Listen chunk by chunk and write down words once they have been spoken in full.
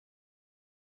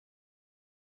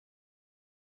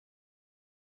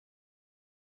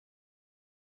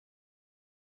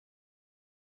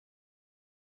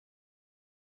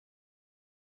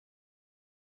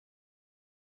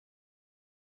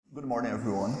Good morning,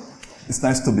 everyone. It's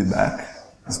nice to be back.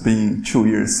 It's been 2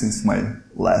 years since my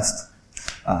last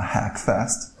Hack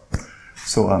Fest.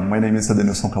 So my name is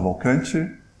Adenilson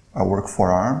Cavalcanti. I work for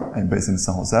ARM. I'm based in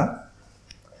San Jose.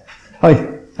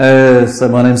 Hi, so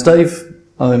my name's Dave.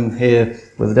 I'm here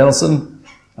with Adenilson.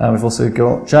 We've also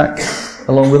got Jack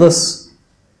along with us.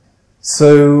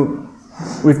 So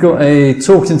we've got a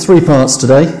talk in 3 parts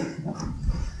today.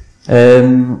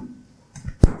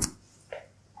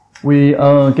 We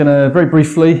are going to very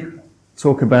briefly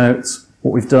talk about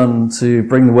what we've done to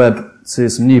bring the web to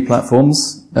some new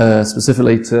platforms,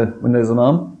 specifically to Windows on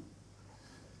ARM.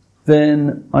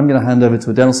 Then I'm going to hand over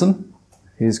to Adenilson,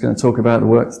 who's going to talk about the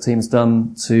work the team's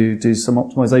done to do some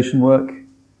optimization work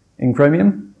in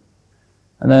Chromium.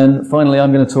 And then finally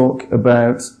I'm going to talk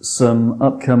about some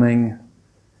upcoming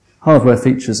hardware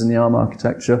features in the ARM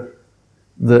architecture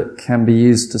that can be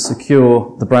used to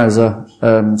secure the browser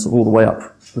sort of all the way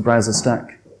up the browser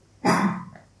stack.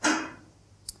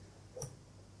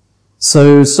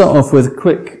 So start off with a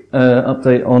quick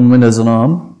update on Windows on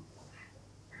ARM.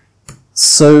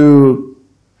 So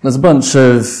there's a bunch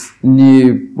of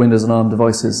new Windows on ARM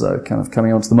devices that are kind of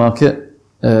coming onto the market.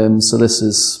 So this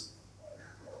is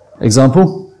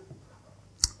example.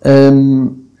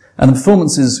 And the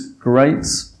performance is great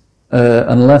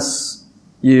unless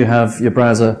you have your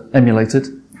browser emulated.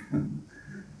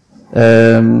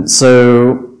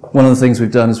 So one of the things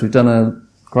we've done is we've done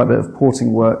quite a bit of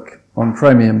porting work on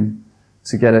Chromium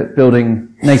to get it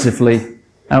building natively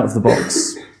out of the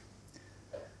box.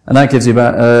 And that gives you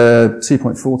about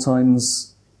 2.4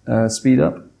 times speed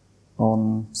up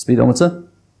on speedometer.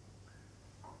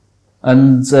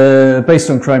 And based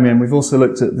on Chromium, we've also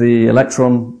looked at the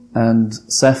Electron and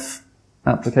Ceph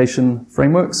application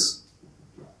frameworks.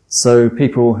 So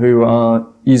people who are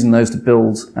using those to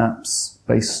build apps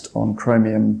based on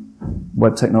Chromium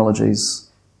web technologies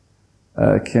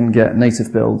can get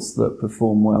native builds that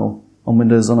perform well on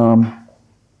Windows on ARM.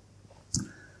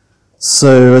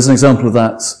 So as an example of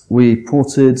that, we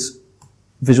ported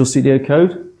Visual Studio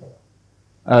Code.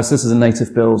 So this is a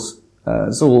native build.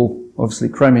 It's all obviously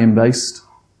Chromium based.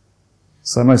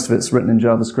 So most of it's written in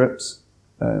JavaScript,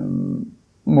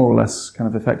 more or less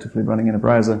kind of effectively running in a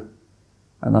browser.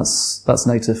 And that's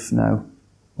native now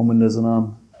on Windows on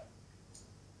ARM.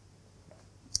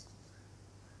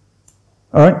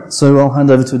 All right, so I'll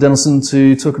hand over to Adenilson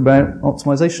to talk about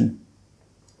optimization.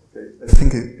 Okay, I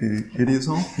think it is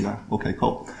on. Yeah. Okay.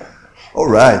 Cool. All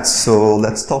right. So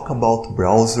let's talk about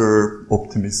browser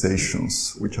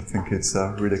optimizations, which I think it's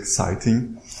really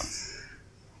exciting.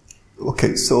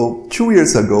 Okay. So 2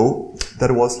 years ago,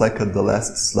 that was like the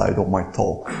last slide of my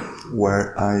talk,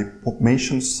 where I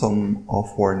mentioned some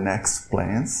of our next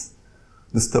plans,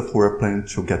 the stuff we're planning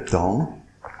to get done.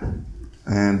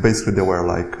 And basically they were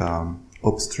like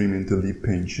upstreaming the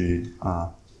libpng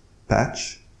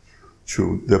patch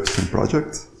to the upstream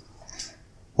project.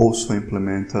 Also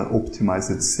implement optimized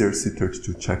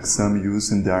CRC32 checksum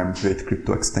using the ARM8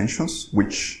 crypto extensions,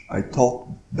 which I thought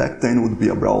back then would be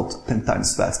about 10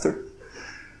 times faster.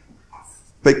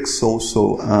 Fix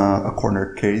also a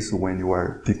corner case when you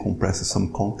are decompressing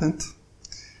some content,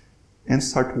 and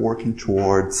start working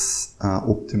towards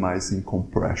optimizing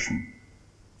compression.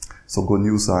 So good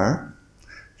news are,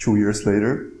 2 years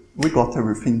later, we got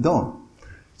everything done.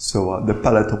 So the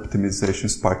palette optimization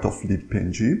is part of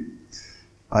libpng.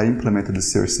 I implemented the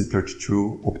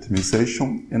CRC32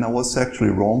 optimization, and I was actually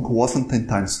wrong. It wasn't 10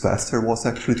 times faster, it was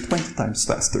actually 20 times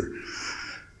faster.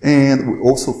 And we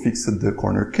also fixed the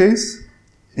corner case,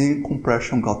 and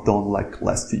compression got done like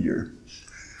last year.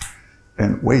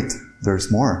 And wait,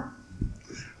 there's more.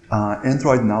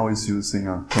 Android now is using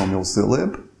Chromium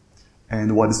zlib,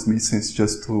 and what is missing is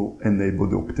just to enable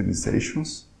the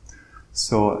optimizations.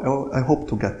 So I hope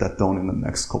to get that done in the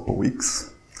next couple of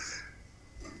weeks.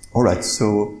 Alright,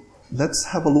 so let's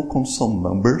have a look on some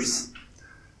numbers.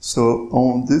 So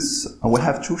on this, we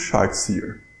have 2 charts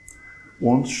here.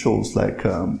 One shows like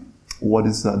what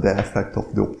is the effect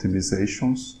of the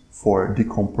optimizations for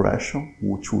decompression,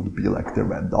 which would be like the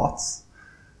red dots,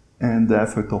 and the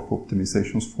effect of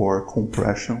optimizations for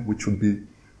compression, which would be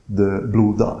the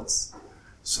blue dots.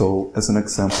 So as an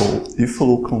example, if you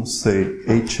look on, say,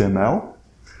 HTML,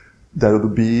 that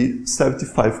would be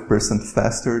 75%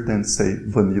 faster than, say,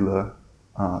 vanilla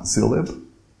zlib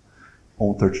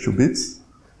on 32 bits.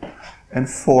 And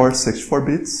for 64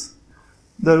 bits,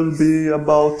 that would be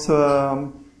about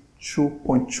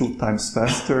 2.2 times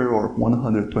faster, or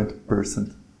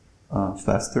 120%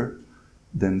 faster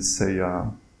than, say,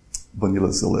 vanilla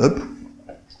zlib.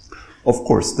 Of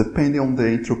course, depending on the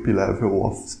entropy level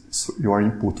of your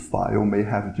input file, may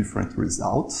have different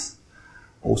results.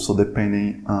 Also,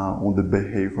 depending on the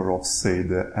behavior of, say,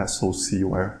 the SOC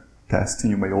you are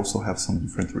testing, you may also have some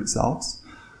different results.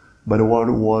 But what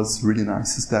was really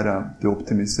nice is that the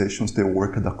optimizations, they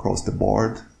worked across the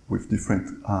board with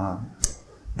different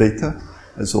data,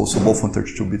 as also both on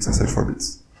 32 bits and 64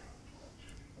 bits.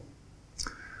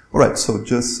 Alright, so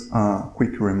just a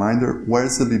quick reminder, where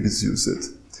is the lib is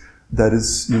used? That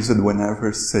is used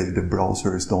whenever, say, the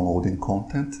browser is downloading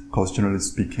content, because generally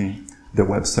speaking, the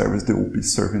web service, they will be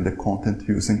serving the content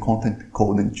using content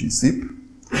coding gzip.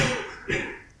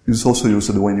 It's also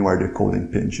used when you are decoding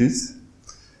PNGs.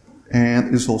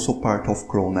 And it's also part of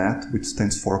ChroNet, which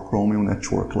stands for Chromium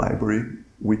Network Library,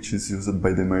 which is used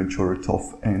by the majority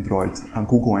of Android and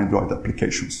Google Android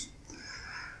applications.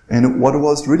 And what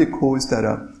was really cool is that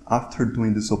after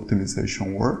doing this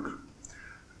optimization work,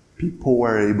 people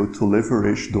were able to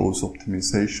leverage those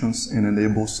optimizations and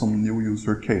enable some new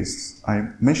user cases. I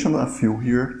mentioned a few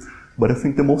here, but I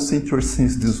think the most interesting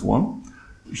is this one,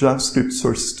 JavaScript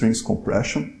source strings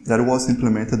compression, that was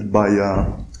implemented by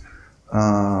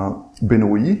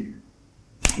Benoit,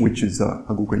 which is a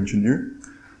Google engineer.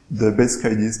 The basic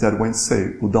idea is that when,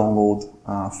 say, you download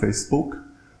Facebook,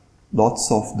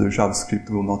 lots of the JavaScript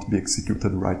will not be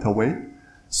executed right away.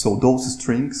 So those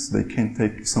strings, they can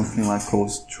take something like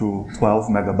close to 12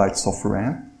 megabytes of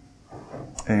RAM,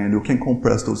 and you can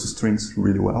compress those strings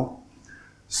really well.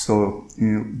 So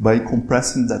by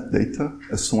compressing that data,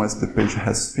 as soon as the page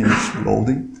has finished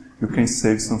loading, you can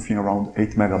save something around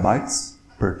 8 megabytes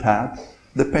per tab,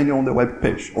 depending on the web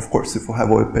page. Of course, if you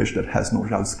have a web page that has no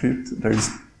JavaScript, there is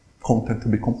content to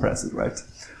be compressed, right?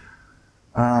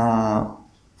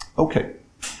 Okay.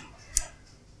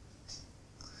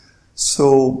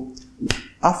 So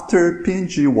after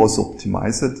PNG was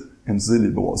optimized and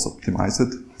zlib was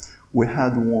optimized, we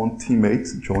had one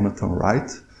teammate, Jonathan Wright,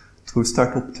 to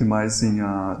start optimizing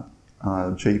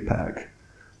JPEG.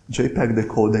 JPEG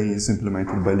decoding is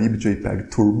implemented by libjpeg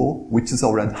turbo, which is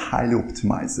already highly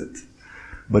optimized.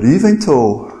 But even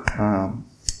though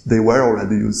they were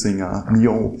already using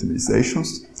neon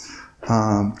optimizations,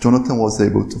 Jonathan was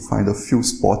able to find a few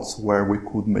spots where we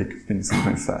could make things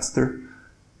even faster.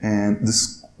 And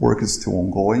this work is still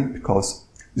ongoing because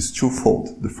it's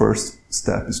twofold. The first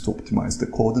step is to optimize the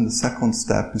code, and the second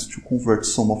step is to convert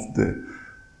some of the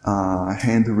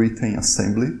handwritten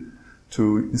assembly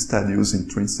to instead use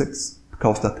intrinsics,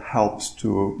 because that helps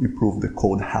to improve the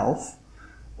code health.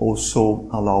 Also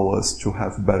allow us to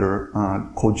have better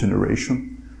code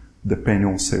generation, depending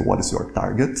on, say, what is your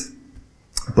target.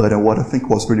 But what I think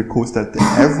was really cool is that the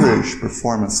average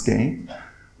performance gain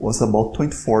was about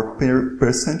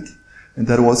 24%, and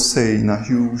that was, say, in a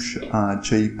huge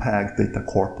JPEG data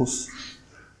corpus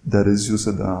that is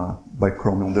used by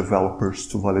Chromium developers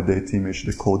to validate image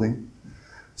decoding.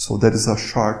 So that is a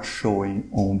chart showing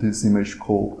on this image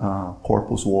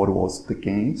corpus what was the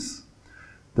gains.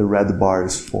 The red bar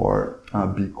is for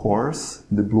big cores,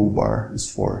 the blue bar is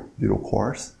for little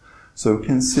cores. So you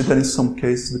can see that in some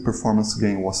cases the performance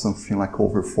gain was something like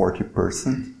over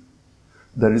 40%.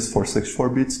 That is for 64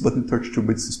 bits, but in 32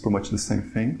 bits it's pretty much the same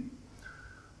thing.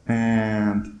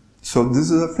 And so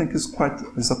this is, I think, is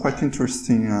a quite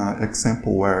interesting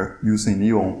example where using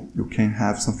Neon you can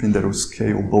have something that will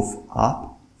scale both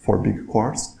up for big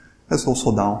cores as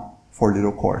also down for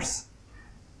little cores.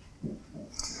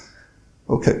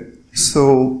 Okay,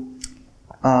 so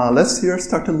last year I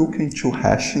started looking into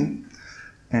hashing,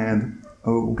 and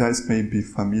you guys may be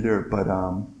familiar, but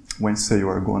when, say, you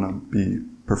are going to be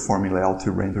performing layout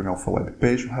rendering of a web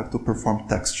page, you have to perform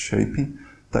text shaping.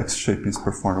 Text shaping is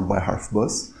performed by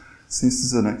Harfbus. Since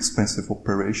it's an expensive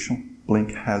operation,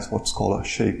 Blink has what's called a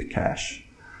shape cache,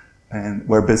 and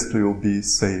where basically you'll be,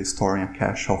 say, storing a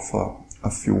cache of a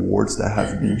few words that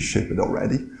have been shaped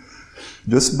already.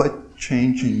 Just by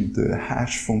changing the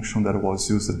hash function that was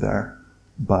used there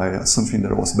by something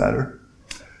that was better.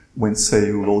 When, say,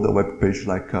 you load a web page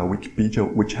like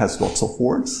Wikipedia, which has lots of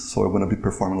words, so we're going to be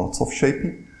performing lots of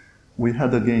shaping, we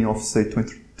had a gain of, say,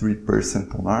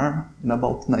 23% on ARM and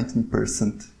about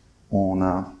 19%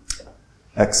 on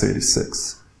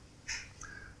x86.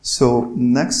 So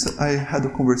next I had a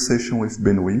conversation with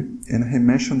Benoit, and he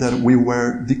mentioned that we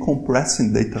were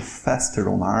decompressing data faster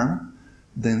on ARM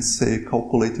than, say,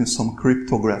 calculating some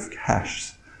cryptographic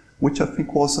hashes, which I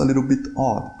think was a little bit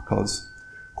odd, because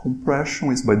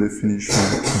compression is by definition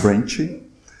branchy,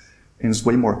 and it's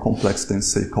way more complex than,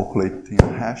 say, calculating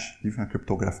a hash, even a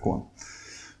cryptographic one.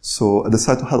 So I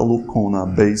decided to have a look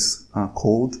on base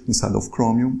code inside of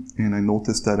Chromium, and I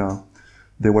noticed that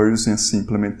they were using a C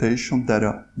implementation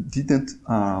that didn't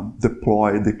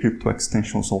deploy the crypto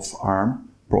extensions of ARM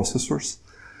processors.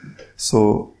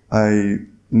 So I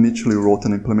initially wrote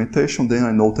an implementation, then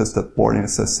I noticed that boarding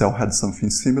SSL had something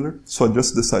similar, so I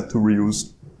just decided to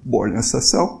reuse boarding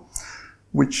SSL,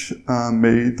 which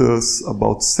made us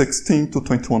about 16 to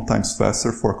 21 times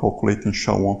faster for calculating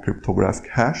SHA-1 cryptographic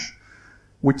hash,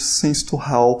 which seems to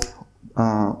help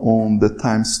on the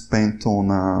time spent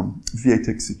on V8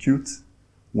 execute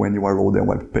when you are loading a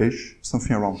web page,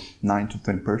 something around 9 to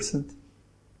 10%.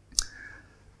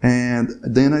 And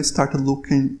then I started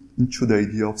looking into the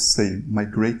idea of, say,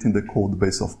 migrating the code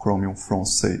base of Chromium from,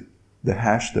 say, the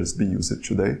hash that's being used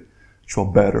today to a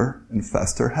better and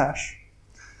faster hash.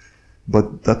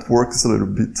 But that work is a little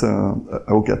bit,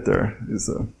 I'll get there, is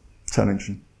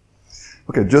challenging.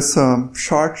 Okay, just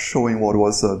chart showing what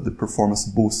was the performance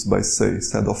boost by, say,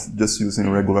 instead of just using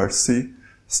regular C,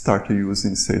 started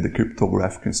using, say, the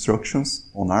cryptographic instructions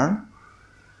on ARM.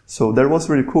 So that was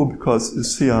really cool because you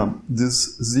see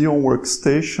this Xeon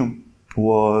workstation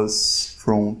was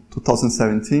from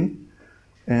 2017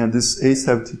 and this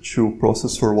A72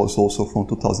 processor was also from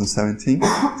 2017.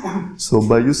 So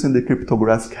by using the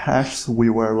cryptographic hash, we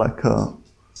were like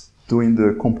doing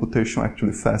the computation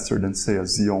actually faster than, say, a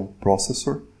Xeon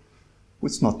processor,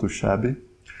 which is not too shabby.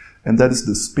 And that is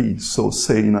the speed. So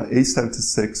say in an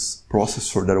A76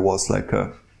 processor that was like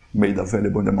made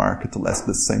available in the market last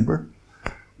December,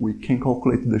 we can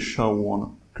calculate the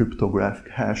SHA-1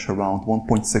 cryptographic hash around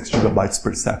 1.6 gigabytes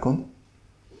per second,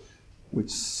 which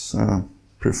is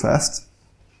pretty fast.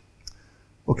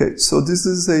 Okay, so this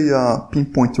is a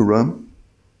pinpoint run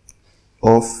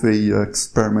of a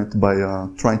experiment by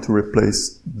trying to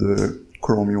replace the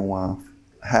Chromium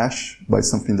hash by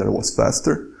something that was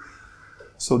faster.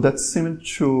 So that seemed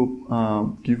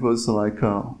to give us like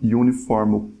a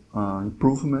uniform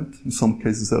improvement, in some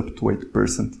cases up to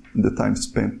 8% in the time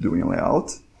spent doing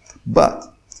layout.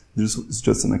 But this is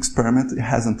just an experiment. It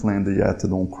hasn't landed yet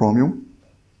on Chromium,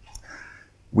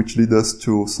 which leads us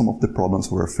to some of the problems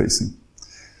we're facing.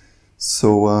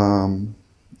 So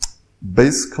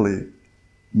basically,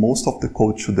 most of the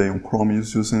code today on Chromium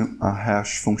is using a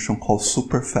hash function called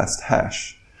superfast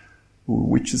hash,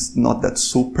 which is not that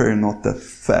super and not that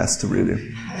fast,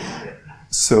 really.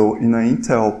 So in an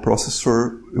Intel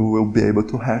processor, we will be able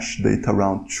to hash data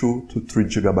around 2 to 3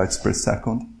 gigabytes per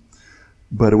second.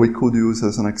 But we could use,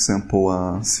 as an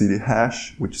example, CD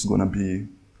hash, which is going to be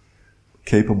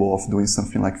capable of doing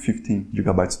something like 15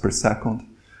 gigabytes per second.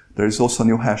 There is also a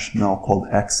new hash now called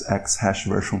XX hash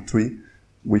version 3,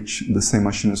 which the same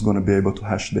machine is going to be able to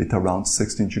hash data around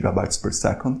 16 gigabytes per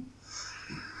second.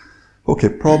 Okay,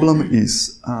 problem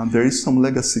is there is some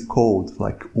legacy code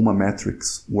like UMA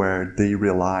metrics where they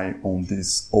rely on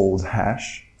this old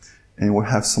hash, and we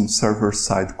have some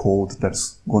server-side code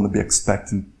that's going to be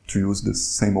expecting to use this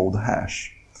same old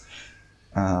hash.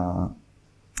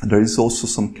 There is also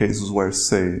some cases where,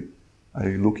 say, I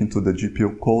look into the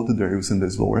GPU code, they're using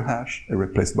the slower hash,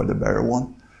 replaced by the better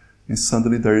one, and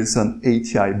suddenly there is an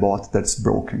ATI bot that's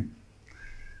broken.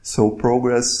 So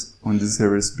progress on this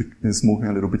area is moving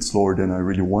a little bit slower than I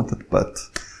really wanted, but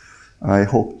I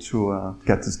hope to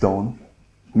get this done.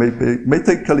 May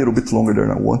take a little bit longer than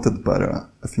I wanted, but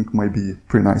I think it might be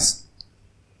pretty nice.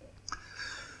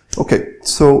 Okay,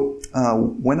 so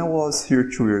when I was here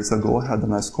 2 years ago, I had a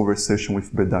nice conversation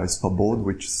with Bedai Svobod,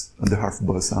 which is the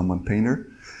Half-Bus maintainer,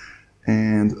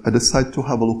 and I decided to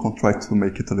have a look and try to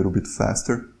make it a little bit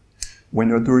faster. When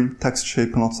you're doing text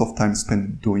shaping, lots of time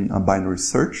spent doing a binary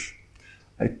search.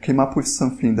 I came up with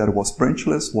something that was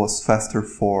branchless, was faster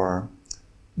for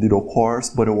little cores,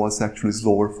 but it was actually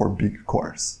slower for big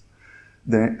cores.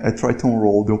 Then I tried to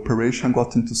unroll the operation,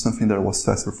 got into something that was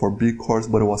faster for big cores,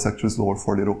 but it was actually slower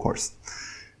for little cores.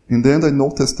 In the end, I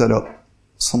noticed that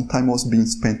some time was being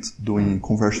spent doing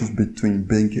conversions between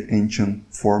big engine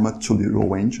format to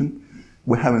little engine.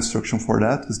 We have instruction for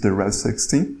that, it's the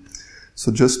Rev16.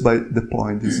 So just by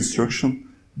deploying this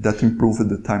instruction, that improved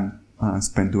the time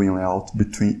spent doing layout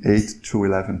between 8 to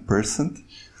 11%.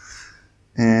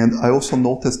 And I also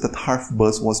noticed that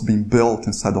Half-Bus was being built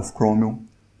inside of Chromium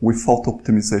without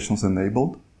optimizations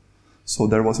enabled. So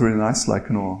that was really nice, like,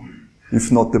 you know,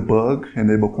 if not debug,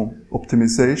 enable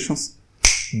optimizations,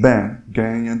 bam,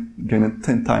 gain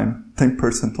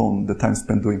 10% on the time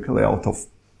spent doing layout of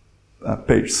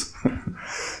pages.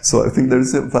 So I think there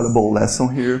is a valuable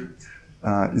lesson here.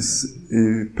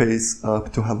 It pays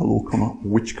up to have a look on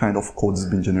which kind of code is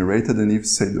being generated and if,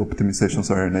 say, the optimizations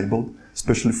are enabled,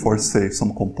 especially for, say,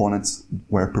 some components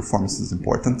where performance is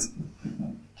important.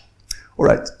 All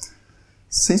right.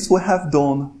 Since we have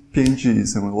done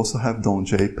PNGs and we also have done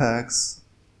JPEGs,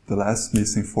 the last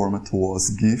missing format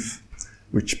was GIF,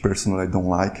 which personally I don't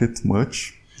like it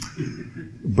much.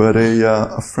 But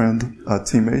a friend, a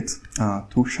teammate,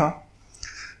 Tusha,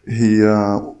 he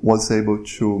was able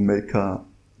to make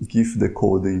GIF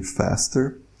decoding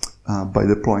faster by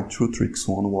deploying two tricks.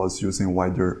 One was using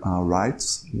wider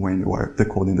writes when you are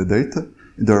decoding the data.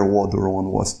 The other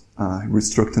one was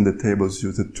restructuring the tables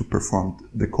used to perform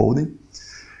decoding.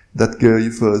 That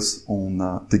gave us on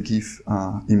the GIF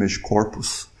image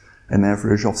corpus an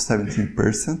average of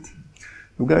 17%.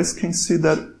 You guys can see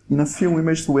that in a few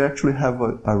images we actually have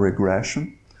a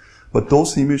regression, but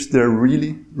those images, they're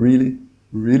really, really,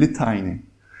 really tiny,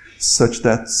 such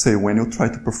that, say, when you try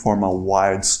to perform a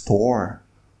wide store,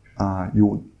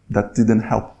 that didn't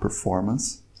help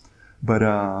performance. But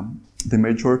the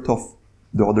majority of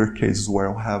the other cases where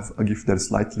you have a GIF that is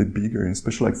slightly bigger,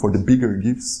 especially like for the bigger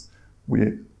GIFs,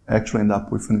 we actually end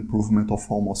up with an improvement of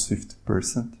almost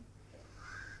 50%.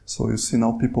 So you see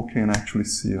now people can actually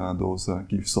see those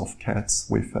GIFs of cats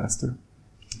way faster.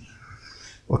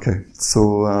 Okay,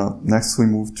 so next we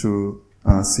move to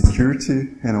security,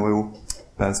 and I will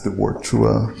pass the word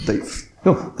to Dave.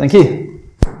 Cool, thank you.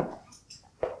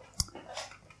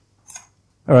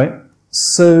 All right,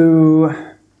 so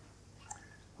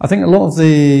I think a lot of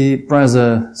the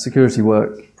browser security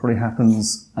work probably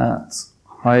happens at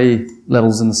high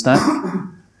levels in the stack.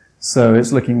 So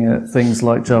it's looking at things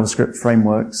like JavaScript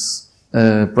frameworks,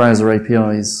 browser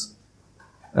APIs,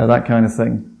 that kind of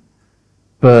thing.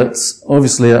 But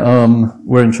obviously at ARM,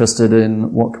 we're interested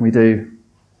in what can we do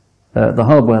at the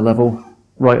hardware level,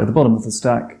 right at the bottom of the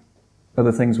stack, are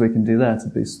the things we can do there to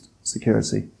boost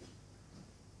security.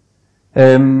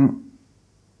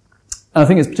 I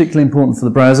think it's particularly important for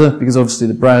the browser because obviously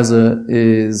the browser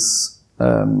is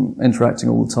interacting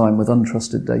all the time with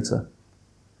untrusted data.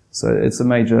 So it's a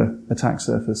major attack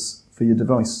surface for your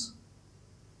device.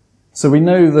 So we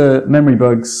know that memory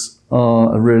bugs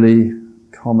are a really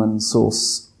common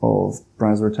source of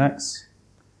browser attacks.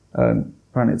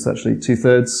 Apparently it's actually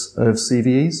 2/3 of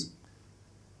CVEs.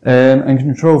 And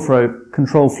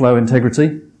control flow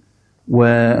integrity,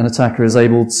 where an attacker is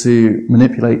able to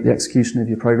manipulate the execution of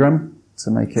your program to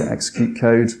make it execute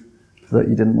code that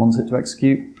you didn't want it to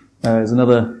execute, is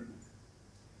another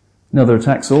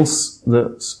attack source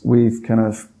that we've kind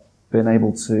of been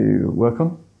able to work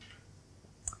on.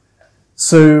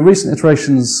 So recent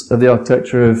iterations of the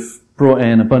architecture have brought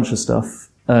in a bunch of stuff.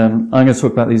 I'm going to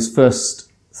talk about these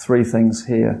first three things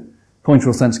here: pointer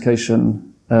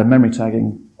authentication, memory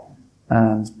tagging,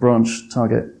 and branch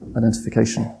target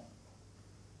identification.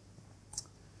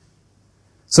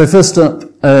 So first up,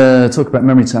 talk about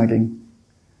memory tagging.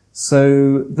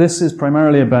 So this is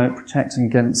primarily about protecting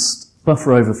against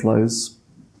buffer overflows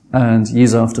and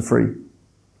use after free.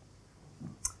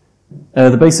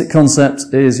 The basic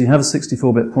concept is you have a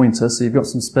 64-bit pointer, so you've got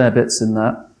some spare bits in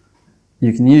that.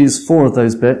 You can use 4 of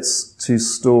those bits to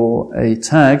store a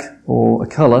tag or a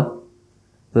color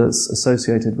that's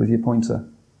associated with your pointer.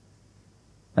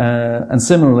 And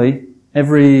similarly,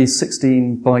 every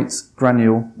 16-byte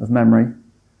granule of memory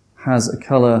has a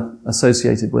color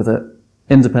associated with it,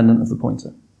 independent of the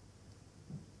pointer.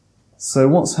 So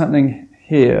what's happening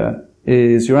here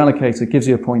is your allocator gives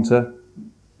you a pointer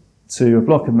to a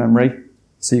block of memory,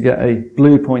 so you get a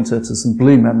blue pointer to some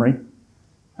blue memory,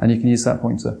 and you can use that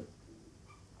pointer.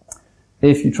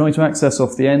 If you try to access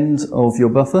off the end of your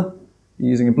buffer, you're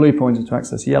using a blue pointer to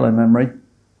access yellow memory,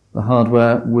 the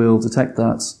hardware will detect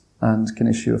that and can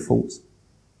issue a fault.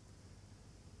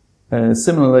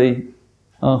 Similarly,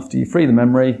 after you free the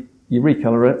memory, you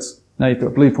recolor it. Now you've got a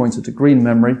blue pointer to green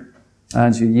memory,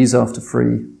 and your use after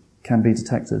free can be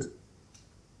detected.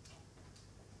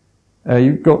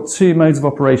 You've got 2 modes of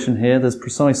operation here. There's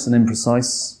precise and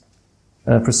imprecise.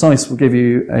 Precise will give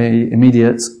you an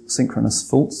immediate synchronous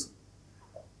fault,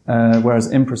 whereas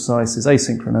imprecise is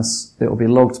asynchronous. It will be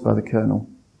logged by the kernel.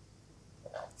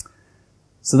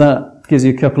 So that gives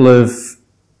you a couple of,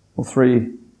 or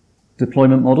 3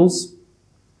 deployment models.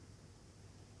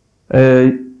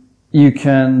 You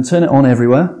can turn it on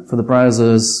everywhere for the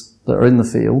browsers that are in the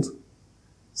field.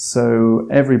 So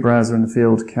every browser in the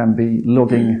field can be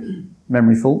logging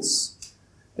memory faults.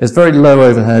 It's very low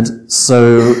overhead,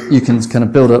 so you can kind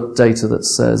of build up data that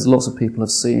says lots of people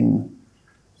have seen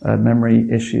memory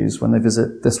issues when they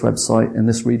visit this website in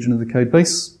this region of the code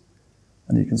base.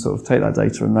 And you can sort of take that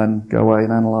data and then go away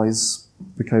and analyze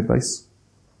the code base.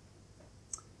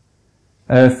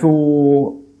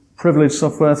 For privileged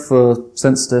software, for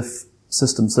sensitive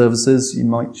system services, you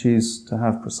might choose to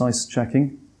have precise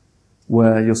checking,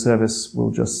 where your service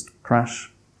will just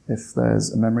crash if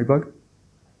there's a memory bug.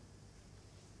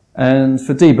 And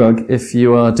for debug, if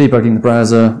you are debugging the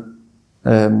browser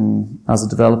as a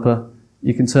developer,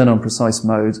 you can turn on precise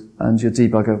mode and your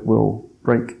debugger will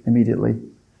break immediately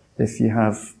if you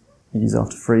have use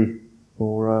after free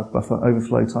or buffer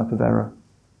overflow type of error.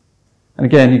 And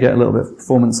again, you get a little bit of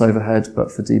performance overhead,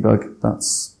 but for debug,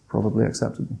 that's probably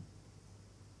acceptable.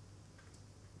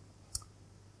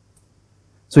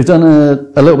 So we've done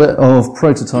a little bit of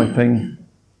prototyping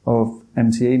of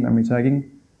MTE, memory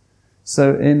tagging.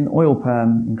 So in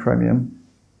OilPan in Chromium,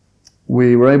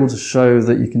 we were able to show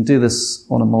that you can do this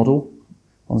on a model,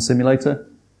 on a simulator.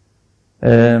 You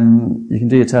can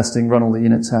do your testing, run all the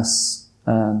unit tests,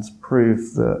 and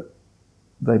prove that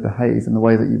they behave in the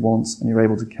way that you want, and you're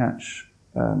able to catch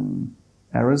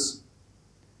errors.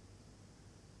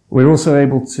 We're also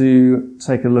able to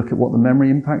take a look at what the memory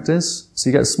impact is. So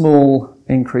you get a small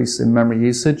increase in memory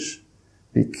usage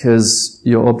because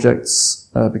your objects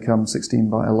become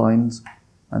 16-byte aligned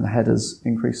and the headers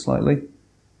increase slightly.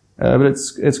 But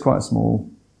it's quite a small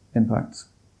impact.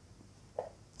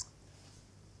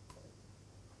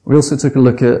 We also took a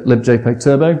look at libjpeg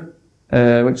turbo,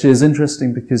 which is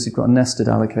interesting because you've got a nested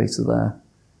allocator there.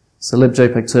 So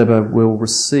libjpeg turbo will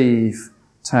receive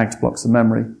tagged blocks of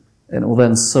memory, and it will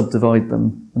then subdivide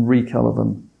them and recolor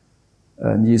them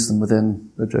and use them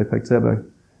within libjpeg turbo.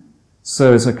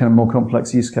 So it's a kind of more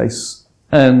complex use case,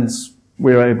 and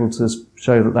we were able to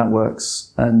show that that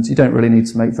works, and you don't really need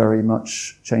to make very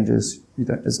much changes.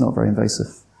 It's not very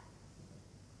invasive.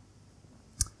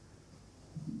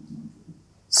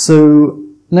 So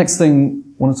next thing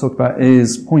I want to talk about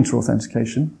is pointer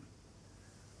authentication.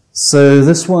 So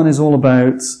this one is all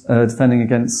about defending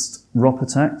against ROP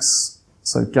attacks,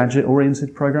 so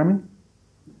gadget-oriented programming.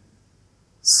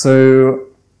 So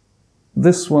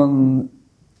this one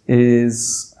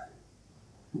it's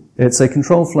a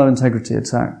control flow integrity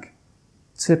attack.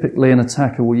 Typically an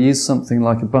attacker will use something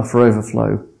like a buffer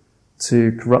overflow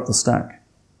to corrupt the stack.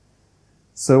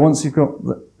 So once you've got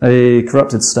a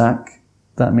corrupted stack,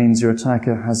 that means your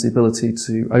attacker has the ability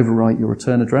to overwrite your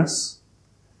return address.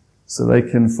 So they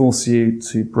can force you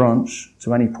to branch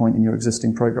to any point in your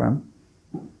existing program.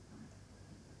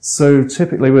 So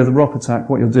typically with a ROP attack,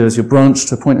 what you'll do is you'll branch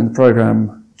to a point in the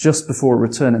program just before a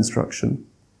return instruction.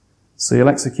 So you'll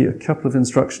execute a couple of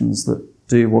instructions that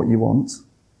do what you want.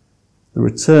 The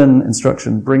return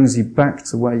instruction brings you back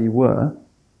to where you were,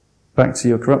 back to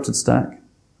your corrupted stack,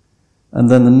 and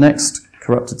then the next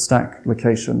corrupted stack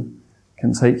location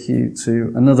can take you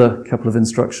to another couple of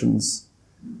instructions.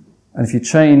 And if you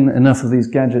chain enough of these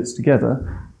gadgets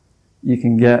together, you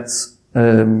can get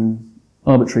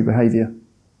arbitrary behavior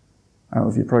out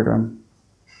of your program.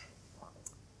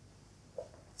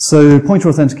 So pointer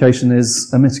authentication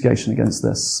is a mitigation against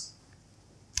this.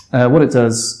 What it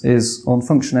does is on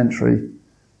function entry,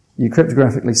 you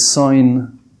cryptographically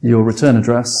sign your return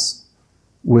address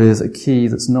with a key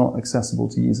that's not accessible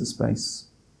to user space.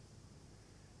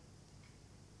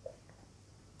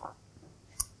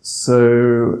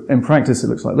 So in practice, it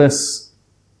looks like this.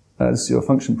 This is your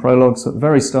function prologue. So at the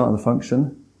very start of the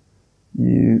function,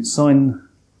 you sign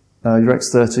your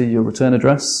x30, your return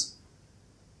address.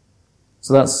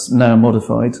 So that's now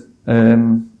modified.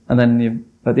 And then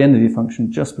at the end of your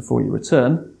function, just before you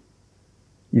return,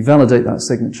 you validate that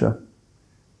signature.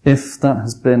 If that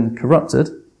has been corrupted,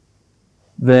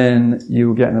 then you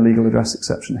will get an illegal address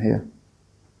exception here.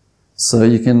 So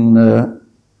you can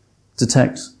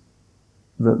detect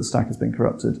that the stack has been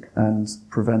corrupted and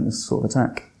prevent this sort of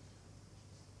attack.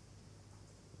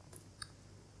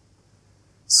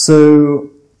 So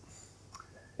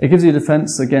it gives you a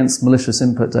defense against malicious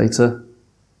input data.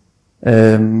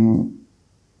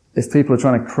 If people are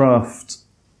trying to craft,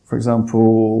 for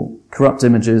example, corrupt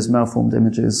images, malformed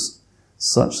images,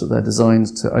 such that they're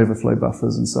designed to overflow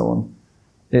buffers and so on,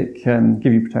 it can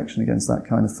give you protection against that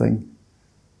kind of thing.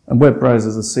 And web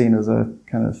browsers are seen as a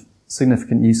kind of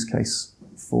significant use case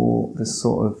for this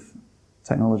sort of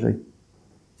technology.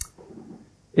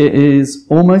 It is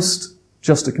almost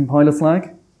just a compiler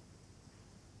flag.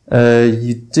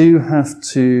 You do have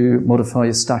to modify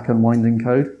your stack unwinding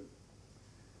code.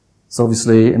 So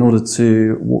obviously, in order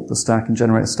to walk the stack and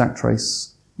generate a stack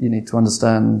trace, you need to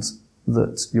understand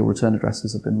that your return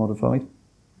addresses have been modified.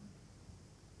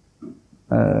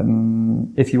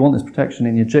 If you want this protection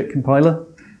in your JIT compiler,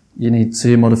 you need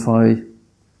to modify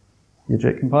your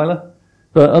JIT compiler.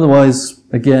 But otherwise,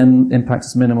 again, impact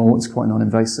is minimal. It's quite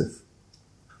non-invasive.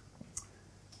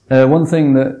 One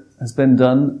thing that has been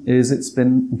done is it's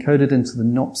been encoded into the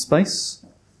NOP space,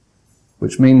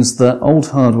 which means that old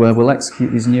hardware will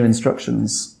execute these new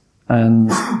instructions and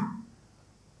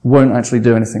won't actually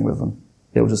do anything with them.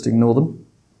 It will just ignore them.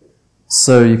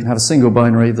 So you can have a single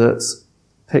binary that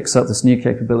picks up this new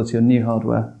capability on new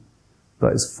hardware,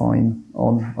 but is fine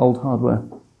on old hardware.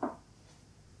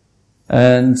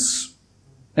 And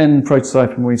in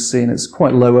prototyping we've seen it's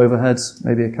quite low overhead,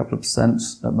 maybe a couple of percent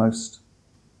at most.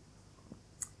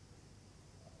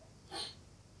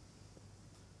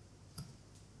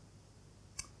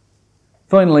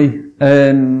 Finally,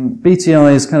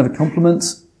 BTI is kind of a complement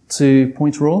to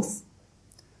pointer auth.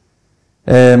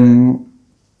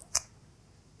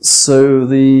 So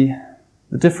the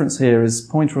difference here is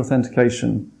pointer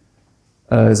authentication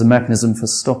is a mechanism for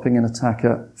stopping an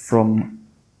attacker from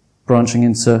branching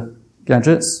into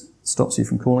gadgets, stops you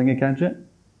from calling a gadget.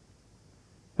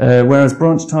 Whereas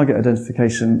branch target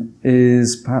identification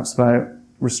is perhaps about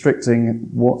restricting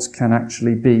what can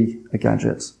actually be a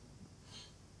gadget.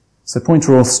 So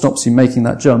pointer auth stops you making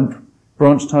that jump.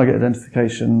 Branch target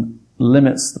identification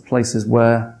limits the places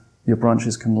where your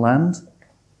branches can land.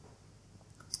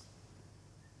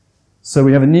 So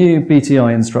we have a new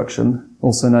BTI instruction,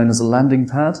 also known as a landing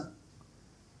pad.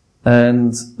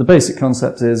 And the basic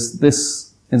concept is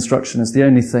this instruction is the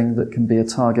only thing that can be a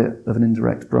target of an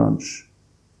indirect branch.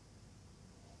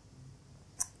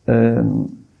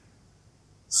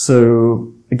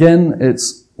 So again,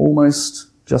 it's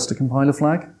almost just a compiler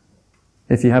flag.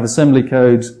 If you have assembly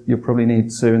code, you'll probably need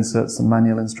to insert some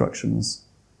manual instructions,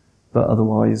 but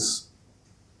otherwise,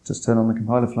 just turn on the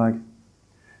compiler flag.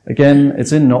 Again,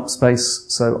 it's in NOP space,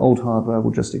 so old hardware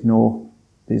will just ignore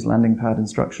these landing pad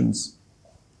instructions.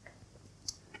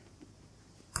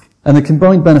 And the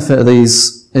combined benefit of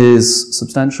these is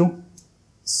substantial.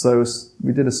 So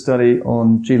we did a study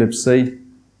on glibc,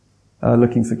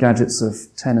 looking for gadgets of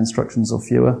 10 instructions or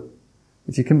fewer.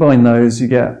 If you combine those, you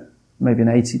get maybe an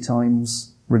 80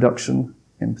 times reduction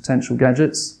in potential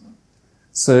gadgets.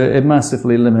 So it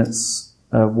massively limits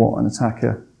what an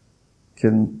attacker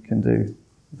can do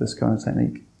with this kind of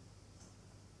technique.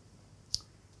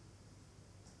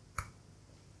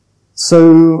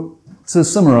 So to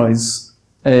summarize,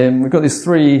 we've got these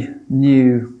 3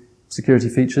 new security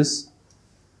features.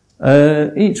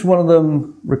 Each one of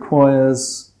them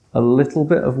requires a little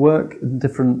bit of work in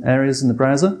different areas in the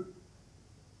browser.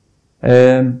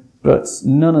 But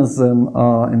none of them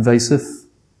are invasive.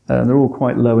 They're all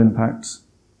quite low impact.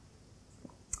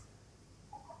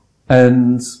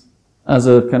 And as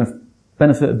a kind of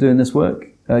benefit of doing this work,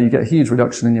 you get a huge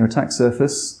reduction in your attack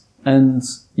surface, and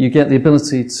you get the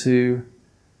ability to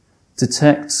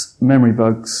detect memory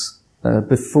bugs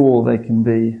before they can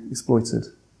be exploited.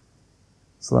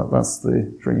 So that's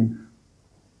the dream.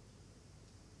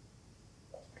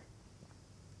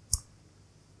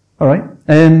 All right.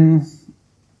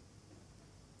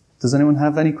 Does anyone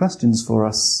have any questions for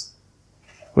us?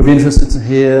 We'd be interested to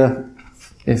hear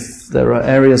if there are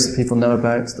areas that people know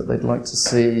about that they'd like to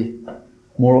see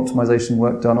more optimization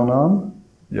work done on ARM.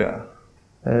 Yeah.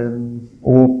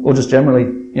 Or just generally,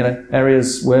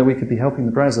 areas where we could be helping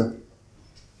the browser.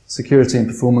 Security and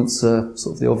performance are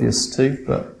sort of the obvious too,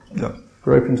 but yeah,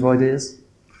 we're open to ideas.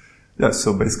 Yeah,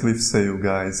 so basically if, say, you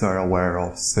guys are aware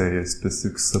of, say, a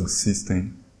specific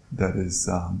subsystem that is,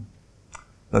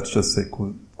 let's just say,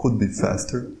 could be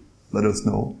faster, let us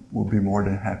know. We'll be more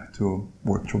than happy to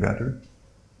work together.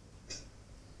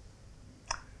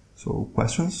 So,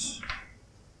 questions?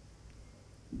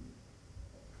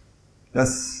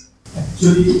 Yes?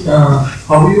 Actually,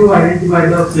 how do you identify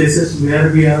the places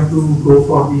where we have to go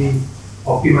for the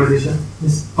optimization?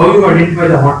 How do you identify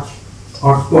the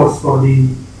hotspots for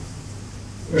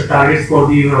the targets for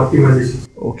the optimization?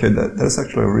 Okay, that's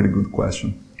actually a really good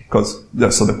question. Because, yeah,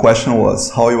 so the question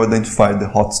was how you identify the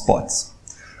hotspots.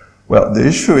 Well, the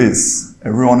issue is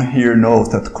everyone here knows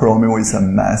that Chromium is a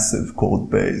massive code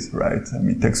base, right? I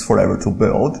mean, it takes forever to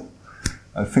build.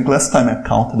 I think last time I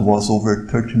counted was over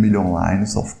 30 million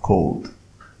lines of code.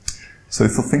 So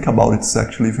if you think about it, it's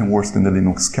actually even worse than the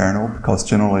Linux kernel, because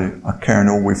generally a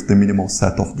kernel with the minimal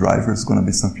set of drivers is going to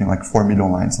be something like 4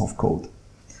 million lines of code.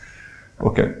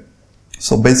 Okay,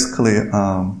 so basically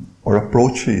our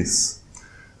approach is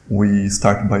we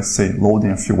start by, say,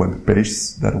 loading a few web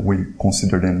pages that we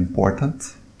consider them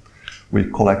important.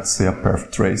 We collect, say, a perf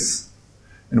trace,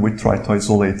 and we try to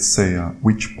isolate, say,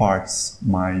 which parts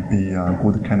might be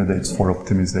good candidates for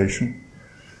optimization.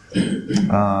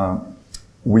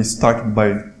 We started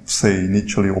by, say,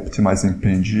 initially optimizing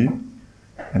PNG,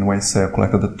 and when, say, I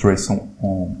collected the trace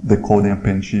on decoding a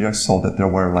PNG, I saw that there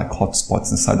were like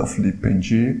hotspots inside of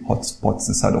libpng, hotspots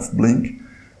inside of Blink,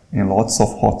 and lots of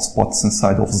hotspots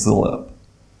inside of Zlub.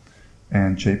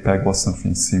 And JPEG was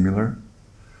something similar.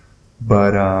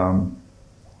 But,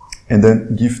 and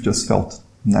then GIF just felt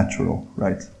natural,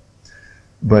 right?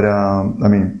 But, I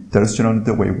mean, that's generally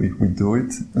the way we do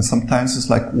it. And sometimes it's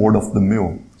like word of the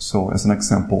mill. So as an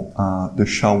example, the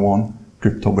SHA-1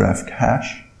 cryptographic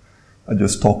hash, I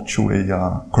just talked to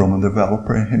a Chromium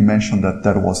developer and he mentioned that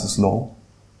that was slow.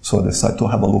 So I decided to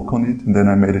have a look on it and then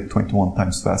I made it 21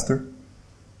 times faster.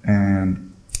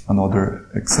 And another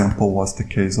example was the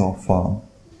case of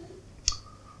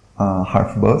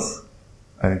half bus.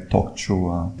 I talked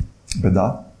to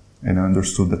Beda and I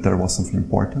understood that there was something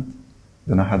important.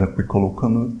 Then I had a quick look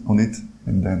on it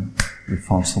and then we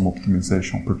found some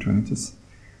optimization opportunities.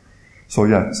 So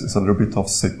yeah, it's a little bit of,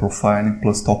 say, profiling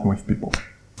plus talking with people.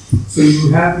 So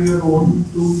you have your own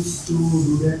tools to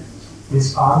do that?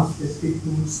 These ARM-specific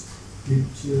tools?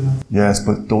 Which, Yes,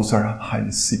 but those are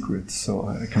highly secret, so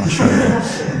I cannot share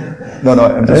them. No,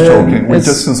 I'm just joking. We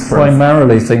just use perf.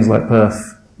 Primarily things like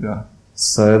perf. Yeah.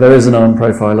 So there is an ARM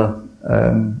profiler,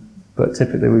 but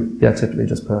typically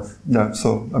just perf. Yeah,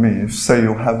 so, I mean, if say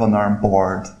you have an ARM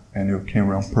board and you can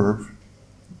run perf,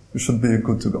 you should be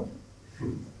good to go.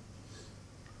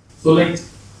 So like,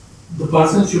 the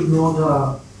person should know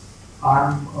the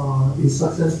ARM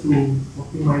instructions to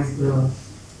optimize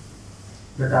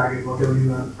the target, whatever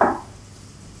you are.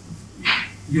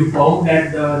 You found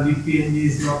that the libpng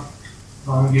is not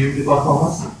giving the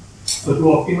performance. So to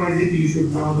optimize it, you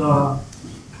should know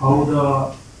how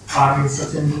the ARM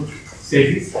instruction set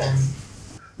is.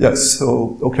 Yes,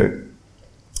 so, okay.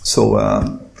 So,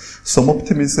 some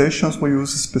optimizations we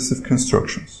use specific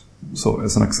instructions. So,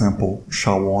 as an example,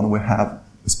 SHA-1, we have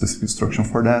a specific instruction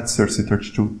for that.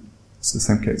 CRC32, it's the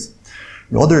same case.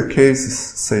 In other cases,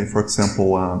 say, for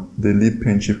example, the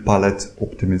libpng palette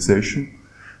optimization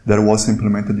that was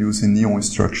implemented using Neon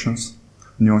instructions.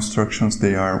 Neon instructions,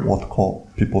 they are what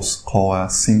people call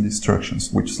SIND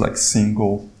instructions, which is like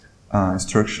single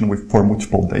instruction for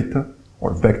multiple data,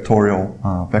 or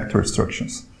vector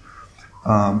instructions.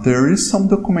 There is some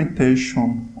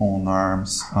documentation on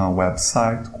ARM's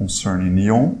website concerning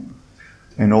Neon,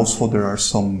 and also there are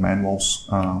some manuals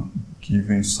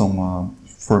giving some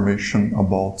information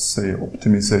about, say,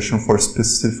 optimization for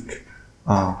specific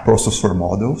processor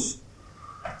models.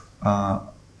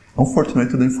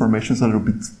 Unfortunately, the information is a little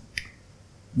bit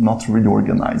not really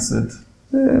organized.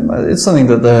 It's something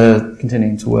that they're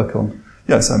continuing to work on.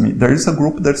 Yes, I mean, there is a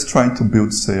group that's trying to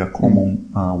build, say, a common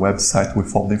website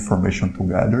with all the information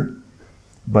together.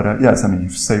 But yes, I mean,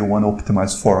 if, say, you want to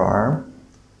optimize for ARM,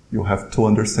 you have to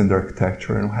understand the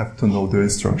architecture and you have to know the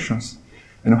instructions.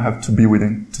 And you have to be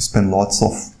willing to spend lots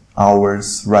of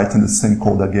hours writing the same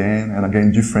code again and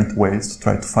again different ways to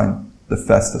try to find the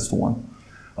fastest one.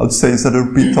 I would say it's a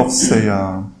little bit of, say,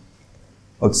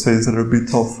 it's a little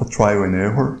bit of a trial and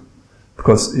error,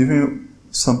 because even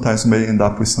sometimes you may end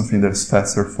up with something that is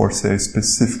faster for, say, a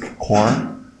specific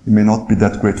core. It may not be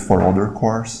that great for other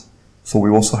cores. So we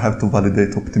also have to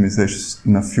validate optimizations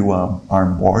in a few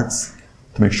ARM boards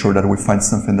to make sure that we find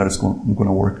something that is going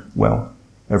to work well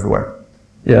everywhere.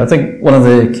 Yeah, I think one of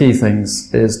the key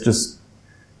things is just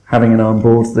having an ARM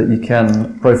board that you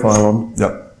can profile on.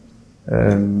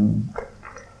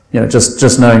 Yeah.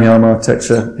 Just knowing ARM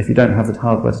architecture, if you don't have the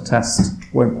hardware to test,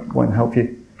 won't help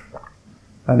you.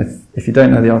 And if you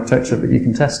don't know the architecture but you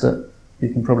can test it, you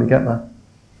can probably get there.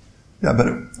 Yeah, but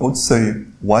I would say,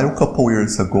 while a couple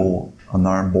years ago, an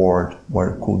ARM board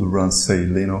where you could run, say,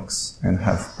 Linux and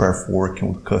have perf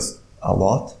working would cost a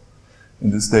lot.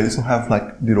 In these days, you have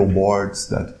like little boards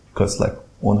that cost like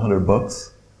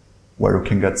 $100, where you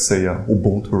can get, say,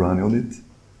 Ubuntu running on it.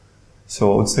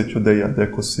 So I would say today the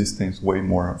ecosystem is way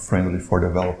more friendly for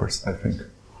developers, I think.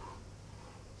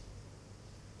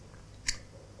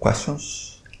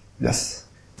 Questions? Yes?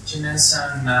 You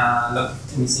mentioned a lot of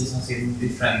optimizations in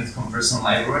different compression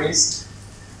libraries.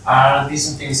 Are these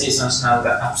optimizations now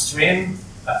the upstream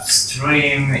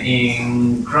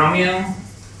in Chromium,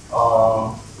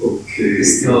 or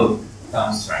still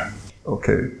downstream?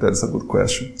 Okay, that's a good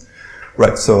question.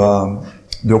 Right, so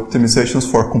the optimizations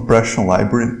for compression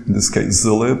library, in this case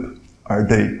zlib, are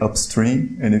they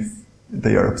upstream? And if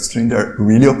they are upstream, they're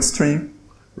really upstream,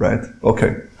 right?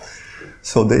 Okay.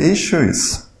 So the issue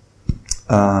is,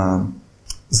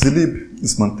 zlib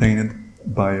is maintained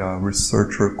by a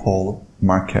researcher called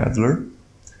Mark Adler.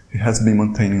 He has been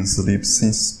maintaining zlib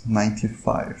since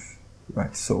 '95,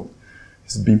 right? So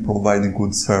he's been providing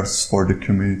good service for the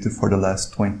community for the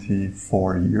last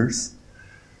 24 years.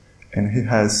 And he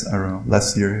has,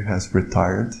 last year he has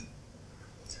retired.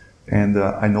 And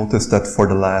I noticed that for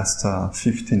the last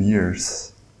 15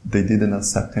 years, they didn't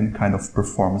accept any kind of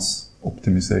performance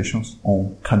optimizations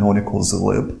on canonical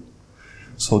zlib.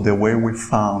 So the way we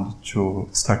found to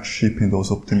start shipping those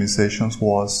optimizations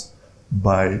was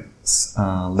by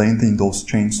landing those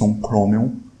chains on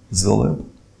Chromium zlib.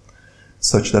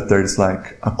 such that there is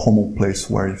like a common place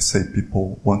where if say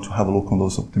people want to have a look on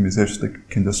those optimizations, they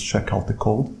can just check out the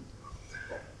code.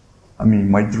 I mean,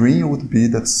 my dream would be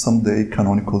that someday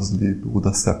Canonical's lib would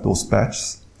accept those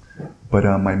patches, but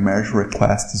my merge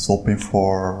request is open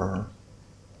for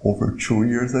over 2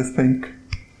 years, I think,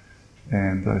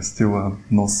 and still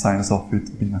no signs of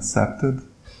it being accepted.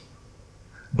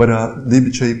 But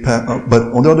libjpeg, but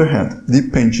on the other hand,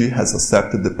 libpng has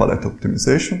accepted the palette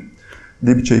optimization.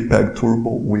 libjpeg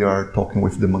Turbo, we are talking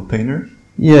with the maintainer.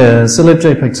 Yeah, so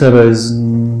libjpeg Turbo is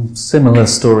a similar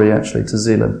story actually to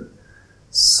zlib.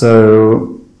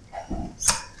 So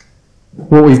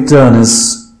what we've done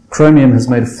is Chromium has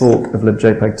made a fork of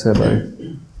libjpeg Turbo,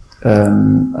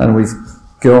 and we've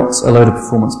got a load of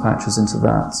performance patches into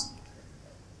that.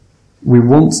 We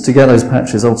want to get those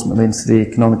patches ultimately into the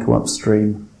canonical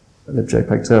upstream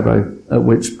libjpeg Turbo, at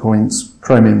which point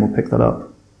Chromium will pick that up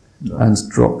and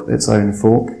drop its own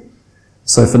fork.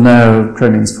 So for now,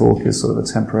 Chromium's fork is sort of a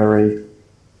temporary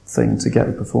thing to get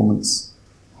the performance.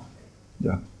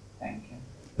 Yeah. Thank you.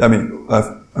 I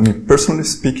mean, personally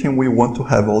speaking, we want to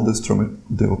have all the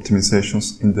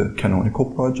optimizations in the canonical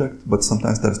project, but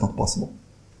sometimes that is not possible.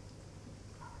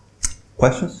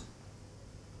 Questions?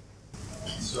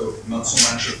 So not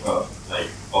so much of a like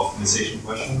optimization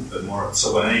question, but more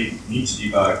so when I need to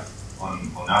debug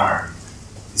on ARM,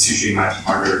 it's usually much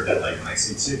harder than like on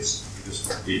x86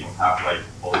 because we don't have like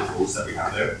all the tools that we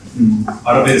have there.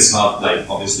 Part of it is not like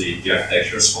obviously the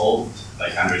architecture's fault,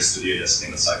 like Android Studio just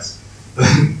thing that sucks.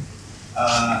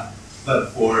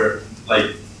 But for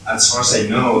like as far as I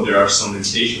know, there are some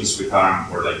limitations with ARM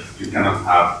where like you cannot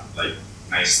have like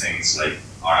nice things like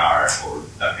RR or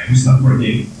that kind of stuff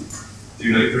working. Do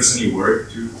you know if there's any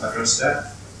work to address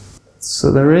that?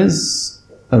 So there is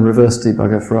a reverse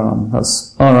debugger for ARM.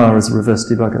 That's RR is a reverse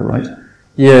debugger, right?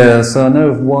 Yeah, so I know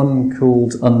of one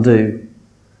called Undo,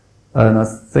 and I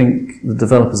think the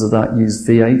developers of that use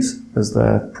V8 as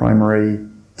their primary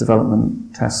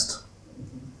development test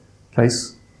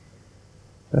case.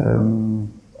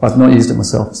 I've not used it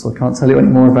myself, so I can't tell you any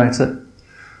more about it.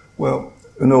 Well,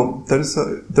 you know,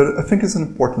 I think it's an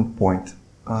important point.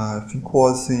 I think it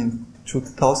was in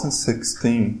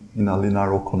 2016 in a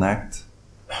Linaro Connect,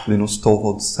 Linus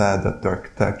Torvalds said that the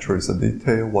architecture is a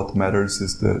detail, what matters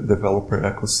is the developer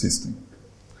ecosystem.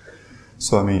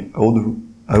 So I mean,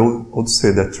 I would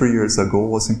say that 3 years ago it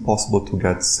was impossible to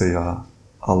get, say, a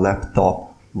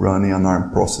laptop running an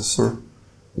ARM processor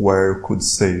where you could,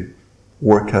 say,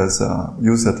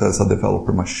 use it as a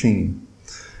developer machine.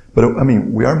 But I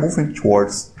mean, we are moving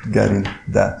towards getting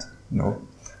that, you know.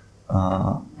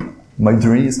 My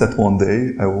dream is that one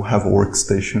day I will have a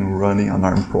workstation running an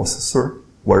ARM processor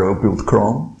where I'll build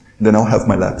Chrome. Then I'll have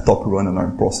my laptop run an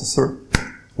ARM processor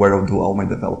where I'll do all my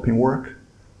developing work.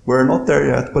 We're not there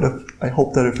yet, but I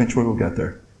hope that eventually we'll get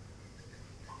there.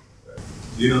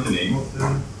 Do you know the name of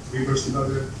the reverse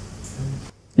debugger?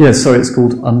 Yeah, sorry, it's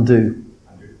called Undo.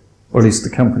 Or at least the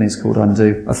company is called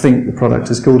Undo. I think the product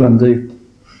is called Undo.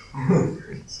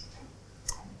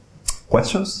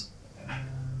 Questions?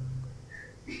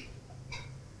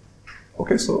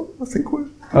 Okay, so I think we're...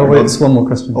 Oh, wait, there's one more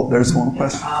question. Oh, there's one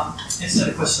question. It's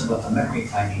a question about the memory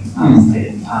timing.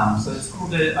 So it's cool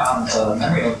that the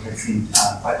memory overhead seemed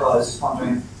quite low. I was just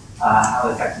wondering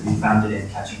how effective you found it in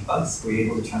catching bugs. Were you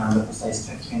able to turn on the precise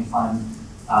checking and find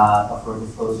buffer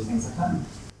overflows or things like that?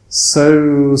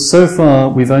 So far,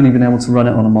 we've only been able to run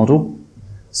it on a model.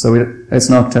 So it's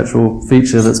an architectural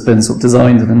feature that's been sort of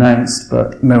designed and announced,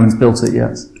 but no one's built it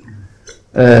yet.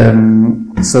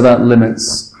 So that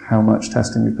limits how much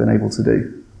testing we've been able to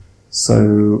do.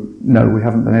 So no, we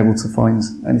haven't been able to find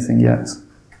anything yet.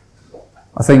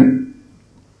 I think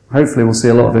hopefully we'll see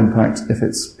a lot of impact if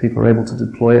people are able to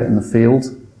deploy it in the field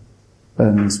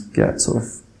and get sort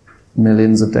of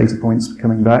millions of data points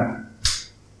coming back.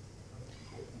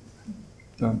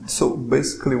 So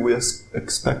basically we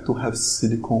expect to have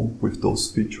silicon with those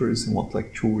features in what,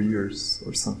 like 2 years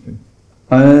or something?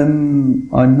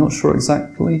 I'm not sure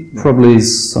exactly. Yeah. Probably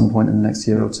some point in the next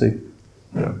year or two.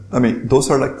 Yeah, I mean, those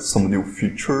are like some new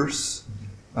features.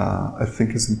 I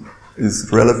think is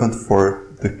relevant for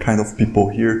the kind of people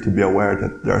here to be aware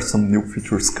that there are some new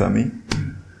features coming.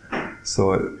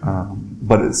 So,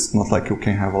 but it's not like you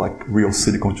can have like real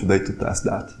silicon today to test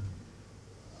that.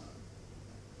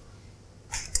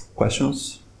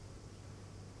 Questions?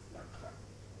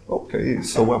 Okay,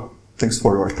 so well, thanks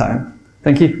for your time.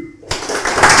 Thank you.